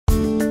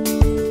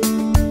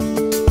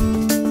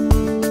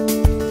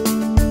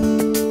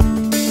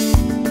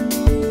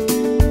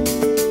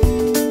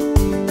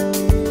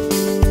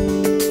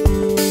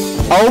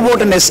how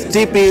about an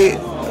STP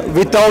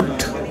without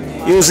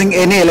using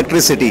any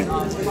electricity,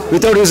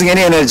 without using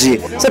any energy?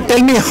 So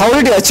tell me, how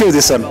did you achieve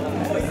this one?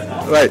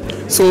 Right.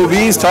 So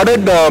we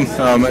started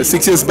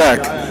 6 years back.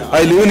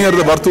 I live near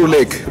the Vartur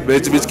lake,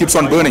 which keeps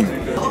on burning.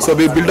 So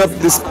we built up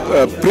this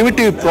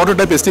primitive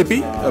prototype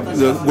STP,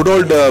 the good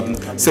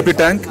old septic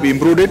tank. We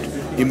improved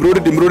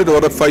it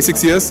over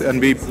 5-6 years,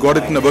 and we got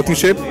it in a working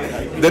shape.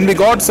 Then we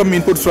got some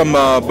inputs from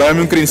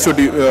Biomimicry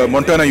Institute,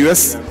 Montana,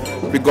 US.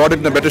 We got it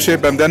in a better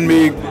shape, and then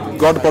we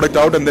got the product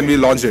out, and then we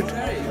launched it.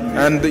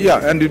 And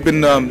yeah, and we've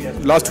been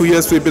last 2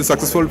 years we've been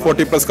successful.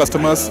 40 plus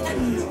customers.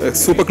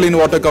 Super clean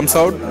water comes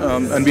out,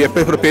 and we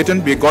applied for a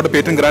patent. We got a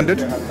patent granted.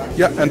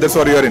 Yeah, and that's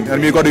what we are in.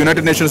 And we got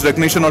United Nations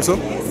recognition also.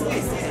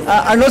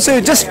 And also,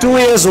 you're just 2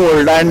 years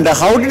old. And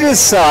how did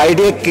this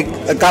idea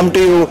come to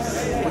you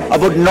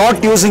about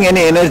not using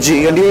any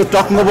energy? And you were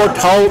talking about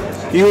how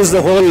you use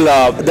the whole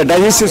the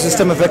digestive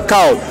system of a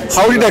cow.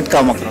 How did that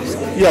come across?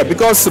 Yeah,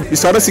 because we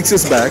started 6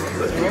 years back,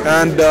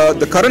 and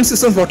the current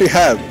systems what we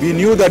have, we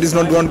knew that is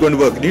not going to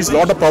work. It needs a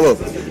lot of power,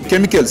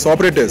 chemicals,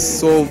 operators.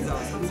 So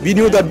we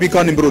knew that we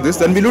can't improve this.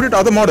 Then we looked at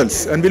other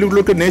models, and we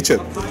looked at nature.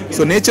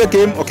 So nature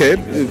came, okay,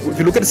 if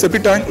you look at the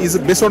septic tank, is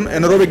based on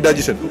anaerobic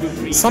digestion.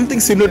 Something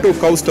similar to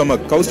cow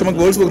stomach. Cow stomach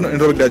works with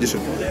anaerobic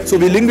digestion. So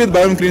we linked with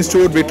Biomimicry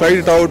Institute, we tried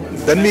it out,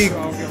 then we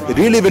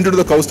really went into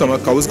the cow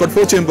stomach. Cow has got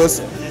 4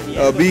 chambers.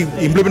 We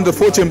implemented the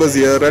 4 chambers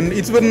here, and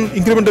it's been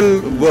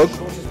incremental work.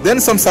 Then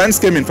some science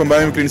came in from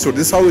Biomimicry Institute.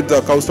 This is how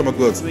the cow stomach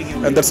works,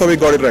 and that's how we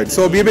got it right.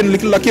 So we've been a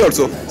little lucky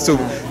also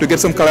to get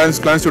some clients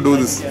to do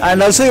this.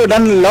 And also, you've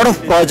done a lot of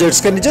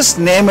projects. Can you just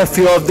name a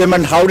few of them,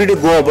 and how did you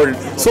go about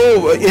it?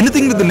 So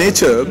anything with the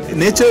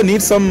nature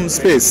needs some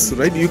space,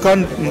 right? You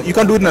can't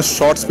do it in a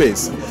short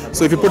space.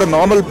 So if you put a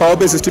normal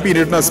power-based STP, you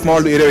need it in a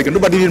small area we can do,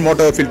 but you need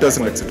water filters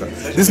and etc.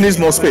 This needs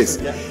more space.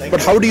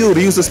 But how do you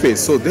reuse the space?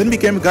 So then we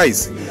came,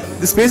 guys,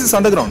 the space is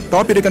underground.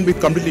 Top area can be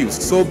completely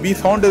used. So we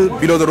found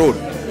below the road,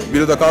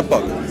 below the car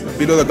park,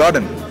 below the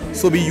garden.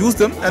 So we used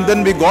them, and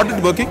then we got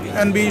it working,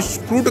 and we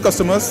proved to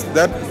customers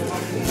that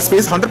the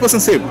space is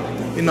 100% safe.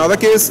 In other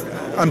case,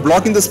 I'm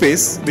blocking the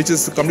space, which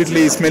is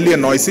completely smelly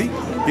and noisy.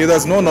 Here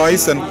there's no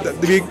noise, and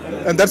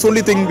that's the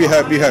only thing we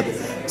have.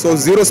 So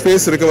zero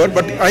space recovered,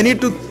 but you need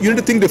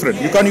to think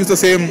different. You can't use the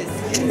same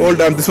old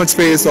this much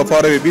space or far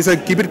away. We say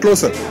keep it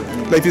closer.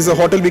 Like if it's a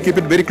hotel, we keep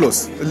it very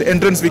close. The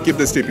entrance we keep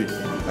the STP,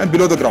 and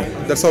below the ground.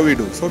 That's how we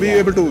do. So we're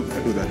able to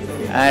do that.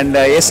 And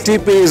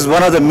STP is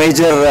one of the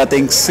major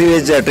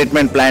sewage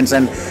treatment plants,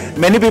 and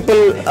many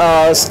people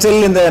are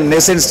still in the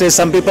nascent stage.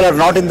 Some people are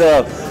not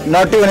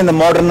even in the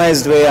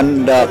modernized way,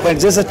 and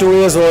just a 2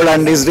 years old,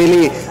 and is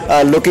really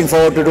looking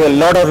forward to do a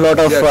lot of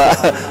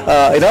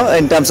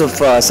in terms of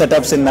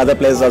setups in other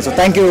places also.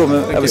 Thank you,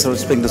 Mr.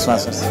 Speaking to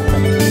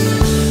Smartsustains.